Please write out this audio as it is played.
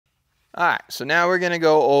All right, so now we're gonna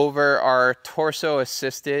go over our torso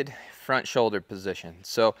assisted front shoulder position.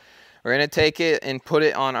 So we're gonna take it and put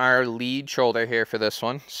it on our lead shoulder here for this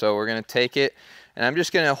one. So we're gonna take it and I'm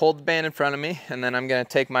just gonna hold the band in front of me, and then I'm gonna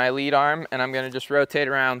take my lead arm and I'm gonna just rotate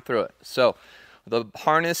around through it. So the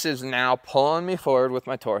harness is now pulling me forward with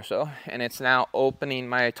my torso, and it's now opening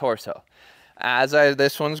my torso.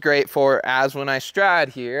 This one's great for, as when I stride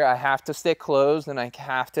here, I have to stay closed and I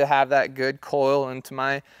have to have that good coil into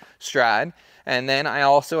my stride. And then I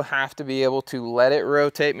also have to be able to let it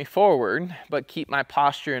rotate me forward, but keep my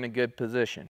posture in a good position.